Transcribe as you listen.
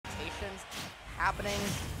interactions happening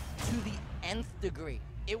to the nth degree.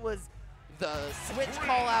 It was the switch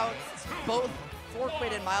callouts, both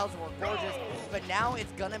Forquid and Myles were gorgeous, but now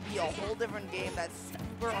it's gonna be a whole different game. That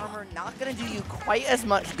super armor not gonna do you quite as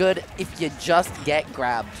much good if you just get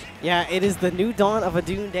grabbed. Yeah, it is the new dawn of a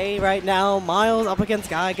Dune day right now. Myles up against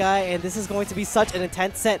GuyGuy, and this is going to be such an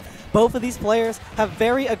intense set. Both of these players have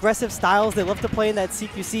very aggressive styles. They love to play in that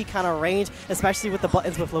CQC kind of range, especially with the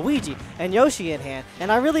buttons with Luigi and Yoshi in hand.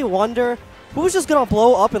 And I really wonder who's just going to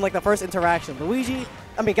blow up in like the first interaction. Luigi,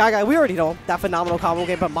 I mean, GuyGuy, we already know that phenomenal combo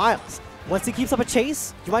game, but Myles, once he keeps up a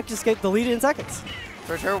chase, you might just get deleted in seconds.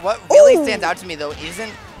 For sure. What really stands out to me, though,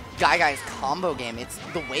 isn't GuyGuy's combo game. It's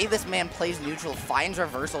the way this man plays neutral, finds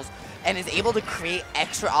reversals, and is able to create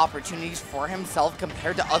extra opportunities for himself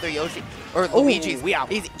compared to other Yoshi or Luigi's. Yeah.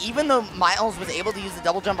 Even though Myles was able to use the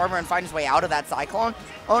double jump armor and find his way out of that Cyclone,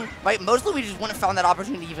 right, most Luigis wouldn't have found that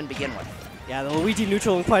opportunity to even begin with. Yeah, the Luigi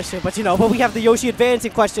neutral in question, but but we have the Yoshi advance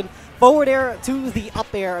in question. Forward air to the up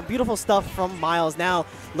air. Beautiful stuff from Myles. Now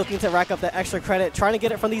looking to rack up that extra credit, trying to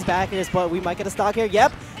get it from these back airs, but we might get a stock here.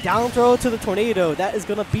 Yep, down throw to the tornado. That is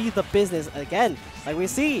going to be the business again, like we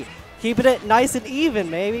see. Keeping it nice and even,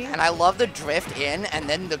 maybe. And I love the drift in and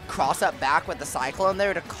then the cross up back with the Cyclone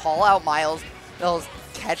there to call out Myles. They'll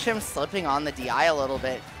catch him slipping on the DI a little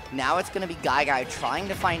bit. Now it's going to be GuyGuy trying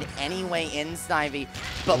to find any way in Snivy,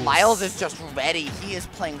 but Myles is just ready. He is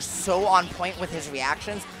playing so on point with his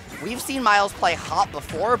reactions. We've seen Myles play hot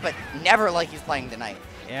before, but never like he's playing tonight.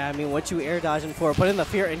 Yeah, I mean, what you air dodging for? Put in the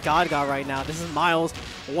fear in GuyGuy right now. This is Myles,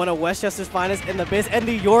 one of Westchester's finest in the biz, and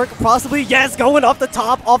New York possibly, yes, going off the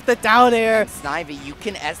top, off the down air. Snivy, you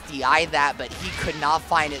can SDI that, but he could not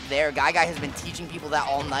find it there. GuyGuy has been teaching people that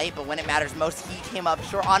all night, but when it matters most, he came up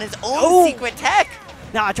short on his own secret tech.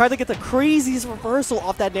 Now, I tried to get the craziest reversal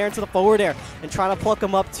off that nair into the forward air and trying to pluck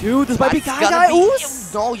him up, too. This might be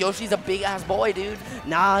GuyGuy. No, Yoshi's a big-ass boy, dude.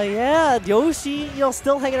 Nah, yeah, Yoshi,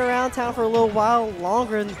 still hanging around town for a little while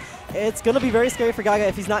longer, and it's going to be very scary for GuyGuy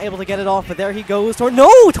if he's not able to get it off, but there he goes.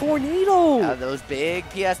 Tornado! Those big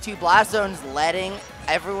PS2 blast zones letting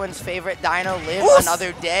everyone's favorite dino live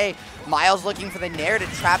another day. Myles looking for the nair to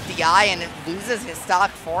trap the eye, and it loses his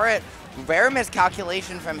stock for it. Rare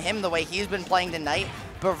miscalculation from him the way he's been playing tonight,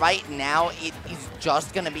 but right now it is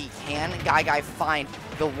just going to be, can GuyGuy find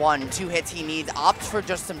the 1-2 hits he needs? Opts for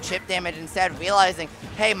just some chip damage instead, realizing,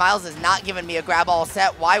 hey, Myles is not giving me a grab all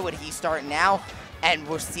set. Why would he start now? And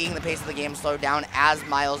we're seeing the pace of the game slow down as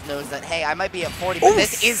Myles knows that, hey, I might be at 40, but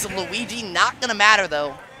this is Luigi. Not going to matter,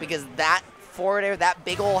 though, because that forward air, that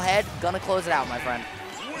big ol' head, going to close it out, my friend.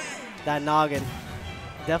 That noggin.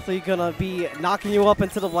 Definitely gonna be knocking you up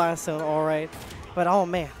into the blast zone, all right. But oh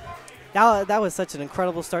man, that was such an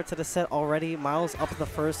incredible start to the set already. Myles up in the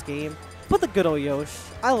first game, but the good old Yoshi.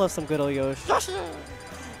 I love some good old Yoshi.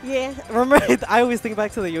 Yeah, remember I always think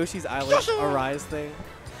back to the Yoshi's Island Arise thing,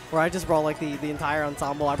 where I just brought like the entire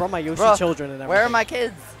ensemble. I brought my Yoshi children and everything. Where are my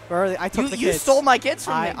kids? Where are they? I took the kids. You stole my kids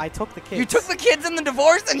from me. I took the kids. You took the kids in the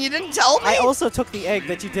divorce and you didn't tell me? I also took the egg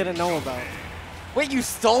that you didn't know about. Wait, you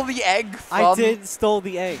stole the egg from... I did stole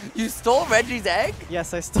the egg. You stole Reggie's egg?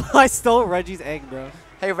 Yes, I stole Reggie's egg, bro.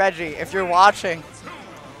 Hey, Reggie, if you're watching,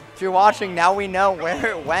 now we know where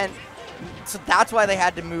it went. So that's why they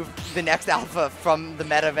had to move the next alpha from the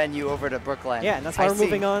meta venue over to Brooklyn. Yeah, and that's why we're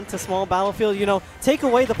moving on to small battlefield. Take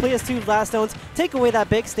away the PS2 blast zones, take away that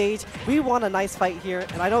big stage. We want a nice fight here,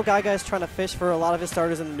 and I know GuyGuy's trying to fish for a lot of his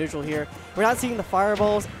starters in the neutral here. We're not seeing the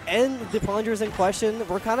fireballs and the plungers in question.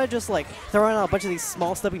 We're kind of just like throwing out a bunch of these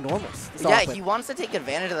small stubby normals. Yeah, he wants to take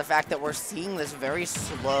advantage of the fact that we're seeing this very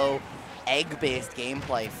slow egg-based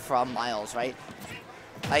gameplay from Myles, right?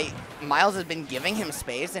 Myles has been giving him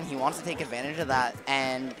space, and he wants to take advantage of that.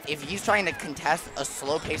 And if he's trying to contest a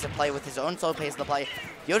slow pace of play with his own slow pace of play,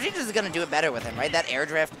 Yoshi just is going to do it better with him, right? That air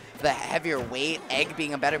drift, the heavier weight, egg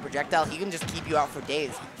being a better projectile, he can just keep you out for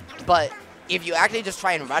days. But if you actually just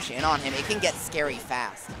try and rush in on him, it can get scary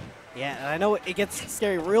fast. Yeah, and I know it gets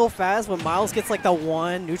scary real fast when Myles gets like the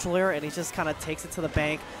one neutral air and he just kind of takes it to the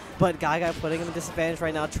bank. But GuyGuy putting him in disadvantage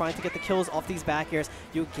right now, trying to get the kills off these back airs.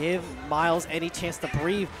 You give Myles any chance to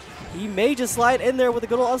breathe. He may just slide in there with a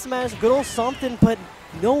good old up smash, good old something, but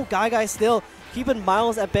no, GuyGuy still keeping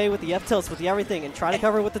Myles at bay with the F-tilts, with the everything, and trying to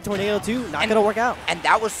cover with the tornado too. Not going to work out. And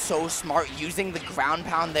that was so smart, using the ground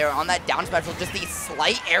pound there on that down special, just the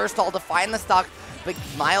slight air stall to find the stock. But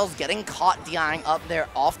Myles getting caught DIing up there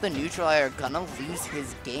off the neutral air, gonna lose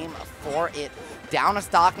his game for it. Down a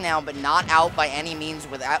stock now, but not out by any means.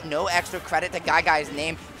 Without no extra credit to GuyGuy's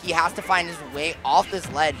name, he has to find his way off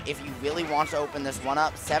this ledge if he really wants to open this one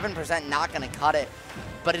up. 7% not gonna cut it.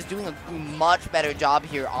 but is doing a much better job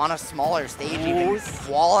here on a smaller stage, even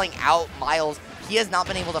walling out Myles. He has not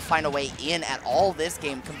been able to find a way in at all this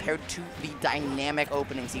game compared to the dynamic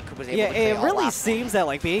openings he was able to create. Yeah, it really seems that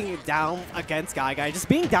like being down against GuyGuy, just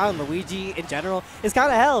being down Luigi in general is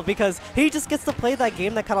kind of hell because he just gets to play that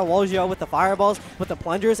game that kind of walls you out with the fireballs, with the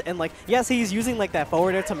plungers, and like, yes, he's using like that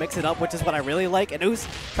forward air to mix it up, which is what I really like, and Oos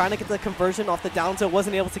trying to get the conversion off the down tilt,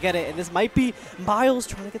 wasn't able to get it, and this might be Myles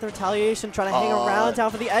trying to get the retaliation, trying to hang around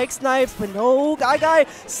down for the egg snipes, but no, GuyGuy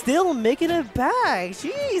still making it back.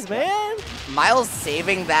 Jeez, man. Myles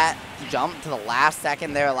saving that jump to the last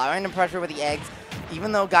second there, allowing him pressure with the eggs.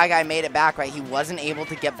 Even though GuyGuy made it back, right, he wasn't able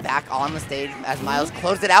to get back on the stage as Myles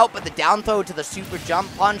closed it out, but the down throw to the super jump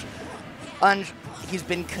punch. He's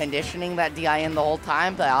been conditioning that DI in the whole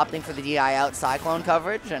time by opting for the DI out cyclone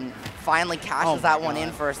coverage and finally cashes that one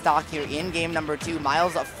in for a stock here in game number 2.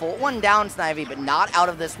 Myles a full one down, Snivy, but not out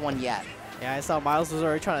of this one yet. Yeah, I saw Myles was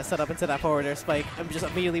already trying to set up into that forward air spike. I'm just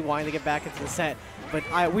immediately wanting to get back into the set.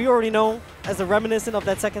 But we already know, as a reminiscent of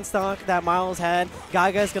that second stock that Myles had,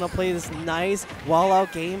 GuyGuy's going to play this nice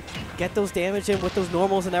wall-out game, get those damage in with those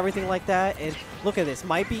normals and everything like that. And look at this.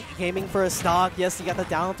 Might be aiming for a stock. Yes, he got the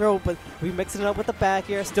down throw, but we mixing it up with the back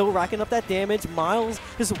air, still racking up that damage. Myles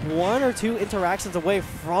just 1 or 2 interactions away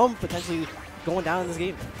from potentially going down in this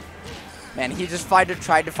game. Man, he just tried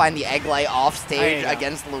to find the egg light off stage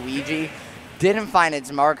against Luigi. Didn't find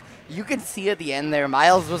its mark. You could see at the end there,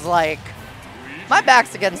 Myles was like, my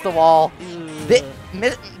back's against the wall.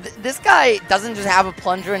 This guy doesn't just have a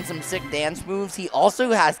plunger and some sick dance moves. He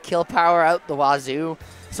also has kill power out the wazoo.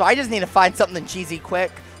 So I just need to find something cheesy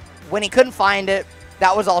quick. When he couldn't find it,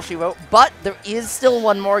 that was all she wrote. But there is still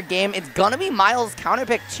one more game. It's going to be Myles'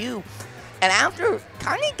 counterpick 2. And after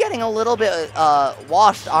kind of getting a little bit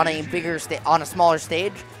washed on a smaller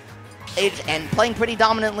stage, and playing pretty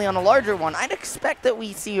dominantly on a larger one, I'd expect that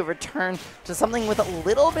we see a return to something with a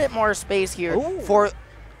little bit more space here for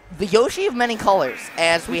the Yoshi of many colors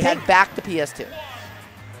as we head back to PS2.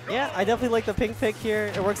 Yeah, I definitely like the pink pick here.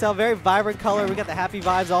 It works out, very vibrant color. We got the happy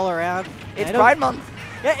vibes all around. It's Pride Month.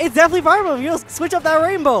 Yeah, it's definitely Pride Month. You know, switch up that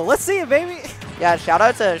rainbow. Let's see it, baby. Yeah, shout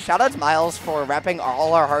out to Myles for repping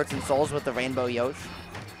all our hearts and souls with the rainbow Yoshi.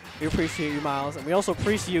 We appreciate you, Myles, and we also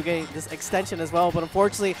appreciate you getting this extension as well, but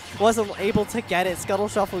unfortunately wasn't able to get it. Scuttle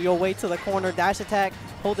Shuffle, you'll wait to the corner, dash attack,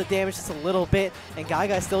 hold the damage just a little bit, and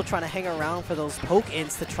GuyGuy's still trying to hang around for those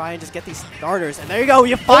poke-ins to try and just get these starters, and there you go,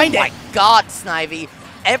 you find it! Oh my god, Snivy.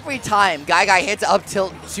 Every time GuyGuy hits up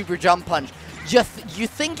tilt super jump punch, you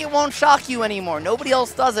think it won't shock you anymore. Nobody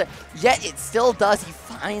else does it, yet it still does. He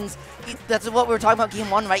finds... That's what we were talking about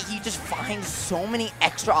game 1, right? He just finds so many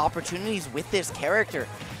extra opportunities with this character.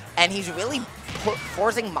 And he's really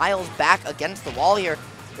forcing Myles back against the wall here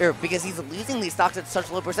because he's losing these stocks at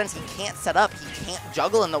such low percents. He can't set up, he can't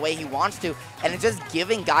juggle in the way he wants to, and it's just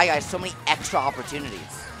giving GuyGuy so many extra opportunities.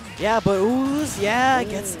 Yeah, but Ooze,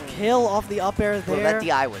 gets kill off the up air there. Well, that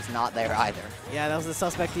DI was not there either. Yeah, that was the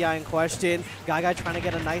suspect DI in question. GuyGuy trying to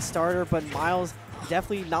get a nice starter, but Myles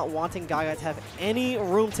definitely not wanting GuyGuy to have any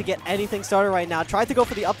room to get anything started right now. Tried to go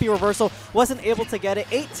for the up B reversal, wasn't able to get it.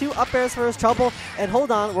 8-2 up airs for his trouble. And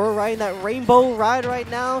hold on, we're riding that rainbow ride right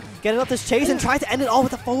now. Getting up this chase and tried to end it all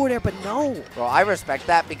with a forward air, but no. Well, I respect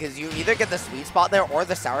that because you either get the sweet spot there or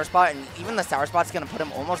the sour spot, and even the sour spot's going to put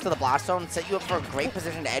him almost to the blast zone and set you up for a great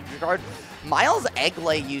position to edge guard. Myles' egg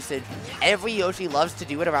lay usage, every Yoshi loves to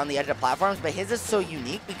do it around the edge of platforms, but his is so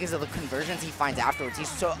unique because of the conversions he finds afterwards. He's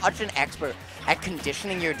such an expert at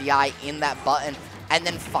conditioning your DI in that button and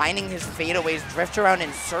then finding his fadeaways, drift around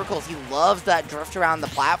in circles. He loves that drift around the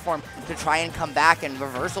platform to try and come back and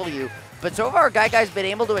reversal you. But so far, GuyGuy's been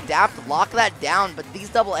able to adapt, lock that down, but these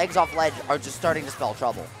double eggs off ledge are just starting to spell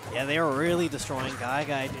trouble. Yeah, they are really destroying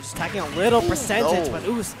GuyGuy, just taking a little percentage, but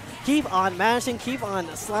Oos, keep on mashing, keep on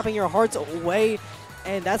slapping your hearts away,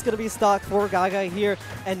 and that's going to be stock for GuyGuy here,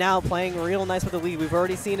 and now playing real nice with the lead. We've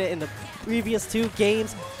already seen it in the previous 2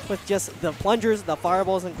 games with just the plungers, the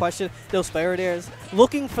fireballs in question, those spirit airs,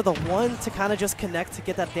 looking for the one to kind of just connect to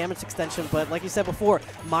get that damage extension. But like you said before,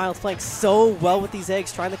 Myles playing so well with these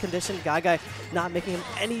eggs, trying to condition GuyGuy, not making him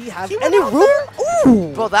have any room.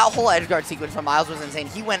 Ooh. Bro, that whole edge guard sequence from Myles was insane.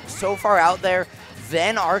 He went so far out there,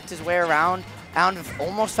 then arced his way around,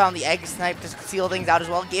 almost found the egg snipe to seal things out as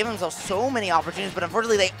well. Gave himself so many opportunities, but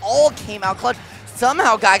unfortunately they all came out clutch.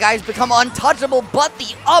 Somehow GuyGuy's become untouchable, but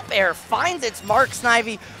the up air finds its mark,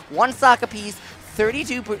 Snivy. 1 stock apiece,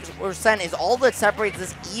 32% is all that separates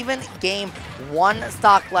this even game. One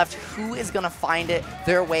stock left. Who is going to find it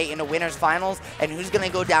their way into winners finals, and who's going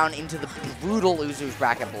to go down into the brutal losers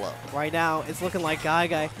bracket below? Right now, it's looking like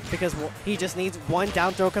GuyGuy because he just needs one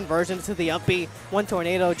down throw conversion to the up B, one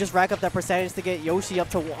tornado, just rack up that percentage to get Yoshi up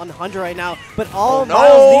to 100 right now. But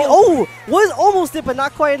Myles was almost it, but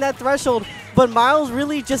not quite in that threshold. But Myles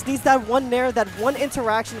really just needs that one nair, that one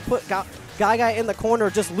interaction to put GuyGuy in the corner,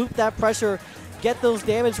 just loop that pressure, get those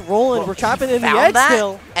damage rolling. Well, we're trapping in the edge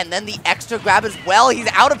still. And then the extra grab as well. He's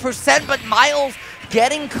out of percent, but Myles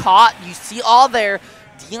getting caught. You see all there,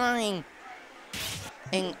 dealing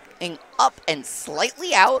up and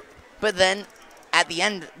slightly out, but then at the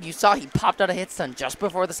end, you saw he popped out a hit stun just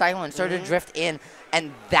before the cyclone and started to drift in,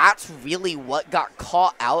 and that's really what got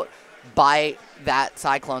caught out by that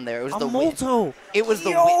cyclone there. It was the Molto. It was the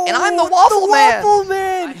and I'm the Waffle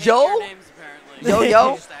Man.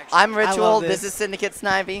 Yo, I'm Ritual. This is Syndicate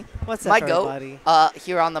Snivy. What's up, my everybody? goat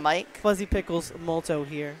here on the mic. Fuzzy Pickles Molto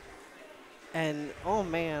here. And, oh,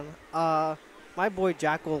 man, my boy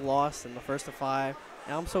Jackal lost in the first of 5,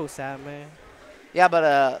 and I'm so sad, man. Yeah,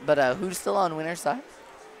 but who's still on winner's side?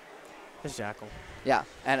 It's Jackal. Yeah,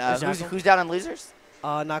 and who's down on losers?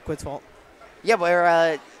 Not Quid's fault. Yeah,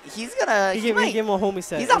 where he's gonna. He gave him a homie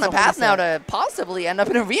set. He's on the path now to possibly end up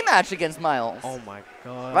in a rematch against Myles. Oh my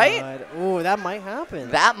god! Right? Ooh, that might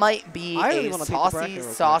happen. That might be a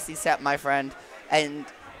saucy set, my friend. And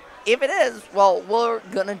if it is, well, we're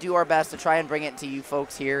gonna do our best to try and bring it to you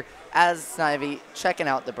folks here as Snivy checking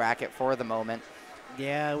out the bracket for the moment.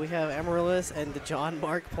 Yeah, we have Amaryllis and the John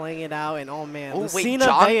Mark playing it out, and oh man,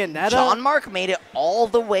 Bayonetta. John Mark made it all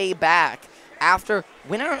the way back after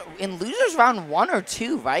winner in losers round 1 or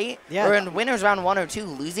 2, right? Yeah. Or in winners round 1 or 2,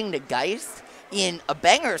 losing to Geist in a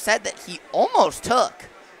banger set that he almost took.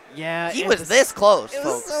 Yeah, he was this close,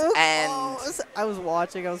 folks. So and close. I was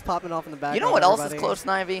watching. I was popping off in the back. You know what else is close,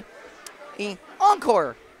 Snivy?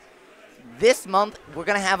 Encore. This month, we're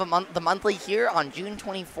going to have the monthly here on June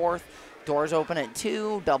 24th. Doors open at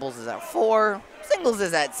 2, doubles is at 4, singles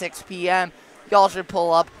is at 6 p.m. Y'all should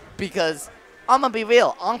pull up because I'm going to be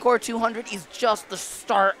real. Encore 200 is just the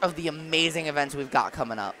start of the amazing events we've got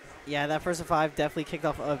coming up. Yeah, that first of 5 definitely kicked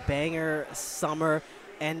off a banger summer.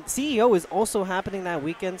 And CEO is also happening that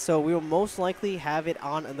weekend, so we will most likely have it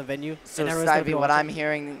on in the venue. So, Snivy, what I'm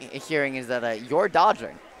hearing is that you're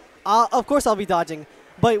dodging. Of course I'll be dodging.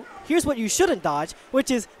 But here's what you shouldn't dodge,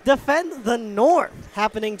 which is Defend the North,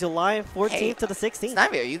 happening July 14th to the 16th.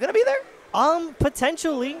 Snivy, are you going to be there?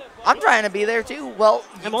 Potentially. I'm trying to be there too. Well,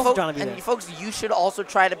 I'm also trying to be there. And folks, you should also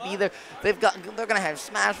try to be there. They're going to have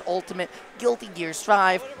Smash Ultimate, Guilty Gear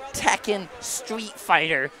Strive, Tekken, Street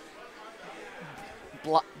Fighter,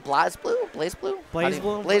 Blaze Blue,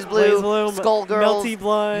 Skullgirls,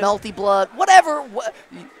 Melty Blood, whatever.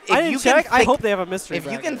 I didn't check. I hope they have a mystery.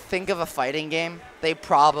 If you can think of a fighting game, they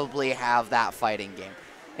probably have that fighting game.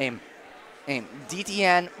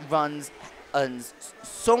 DTN runs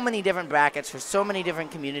so many different brackets for so many different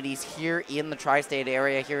communities here in the tri-state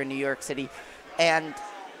area here in New York City, and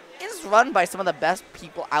it's run by some of the best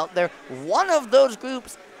people out there. One of those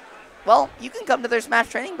groups, well, you can come to their Smash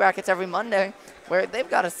training brackets every Monday, where they've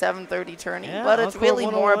got a 7:30 tourney, but it's really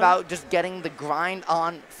more about just getting the grind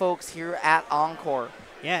on folks here at Encore.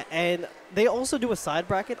 Yeah, and they also do a side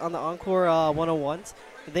bracket on the Encore 101s.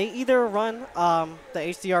 They either run the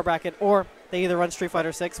HDR bracket or they either run Street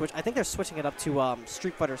Fighter 6, which I think they're switching it up to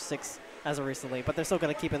Street Fighter 6 as of recently, but they're still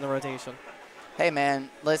going to keep in the rotation. Hey, man,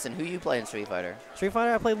 listen, who you play in Street Fighter? Bread.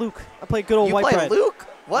 I play Luke. I play good old White Bread. You play Luke?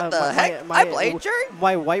 What the heck? I played Yuri.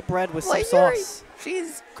 My White Bread with some sauce.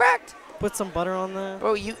 She's cracked. Put some butter on that.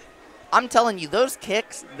 Bro, I'm telling you, those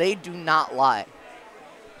kicks, they do not lie.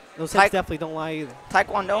 Those hits definitely don't lie either.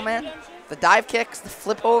 Taekwondo, man. The dive kicks, the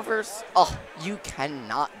flip overs. Oh, you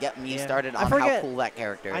cannot get me started on how cool that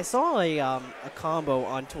character is. I saw a combo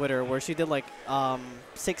on Twitter where she did like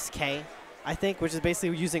 6K, I think, which is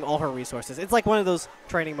basically using all her resources. It's like one of those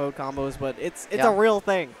training mode combos, but it's a real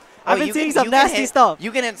thing. I've been seeing some nasty stuff.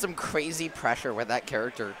 You can hit some crazy pressure with that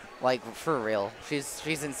character, like for real. She's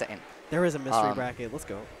insane. There is a mystery bracket. Let's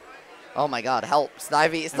go. Oh my God, help.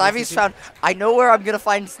 Snivy's found. I know where I'm going to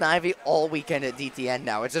find Snivy all weekend at DTN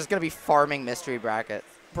now. It's just going to be farming mystery brackets.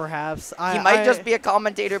 Perhaps. He might just be a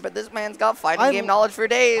commentator, but this man's got fighting game knowledge for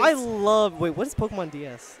days. Wait, what is Pokemon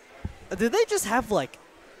DS? Did they just have like,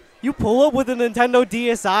 you pull up with a Nintendo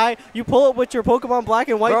DSi, you pull up with your Pokemon Black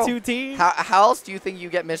and White 2T? How else do you think you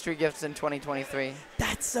get mystery gifts in 2023?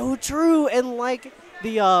 That's so true. And like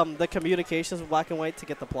the communications with Black and White to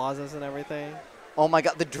get the plazas and everything. Oh my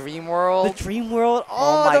god, the Dream World. The Dream World.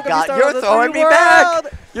 Oh my don't get me god, started on you're the throwing Dream me back.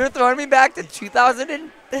 World. You're throwing me back to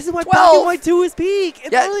 2012. This is why Black and White 2 is peak.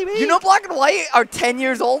 It's Yeah, really peak. you know Black and White are 10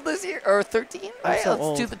 years old this year, or 13? I'm Right? so Let's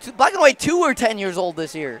old. do the Black and White 2 are 10 years old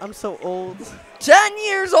this year. I'm so old. 10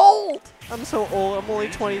 years old! I'm so old. I'm only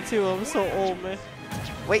 22. I'm so old, man.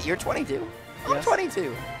 Wait, you're 22? I'm Yes.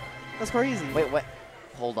 22. That's crazy. Wait, what?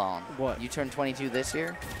 Hold on. What? You turned 22 this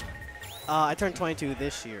year? I turned 22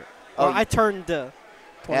 this year. Oh, Or I turned 22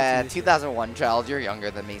 Yeah, this year. 2001 child. You're younger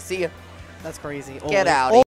than me. See ya. That's crazy. Get Old. out.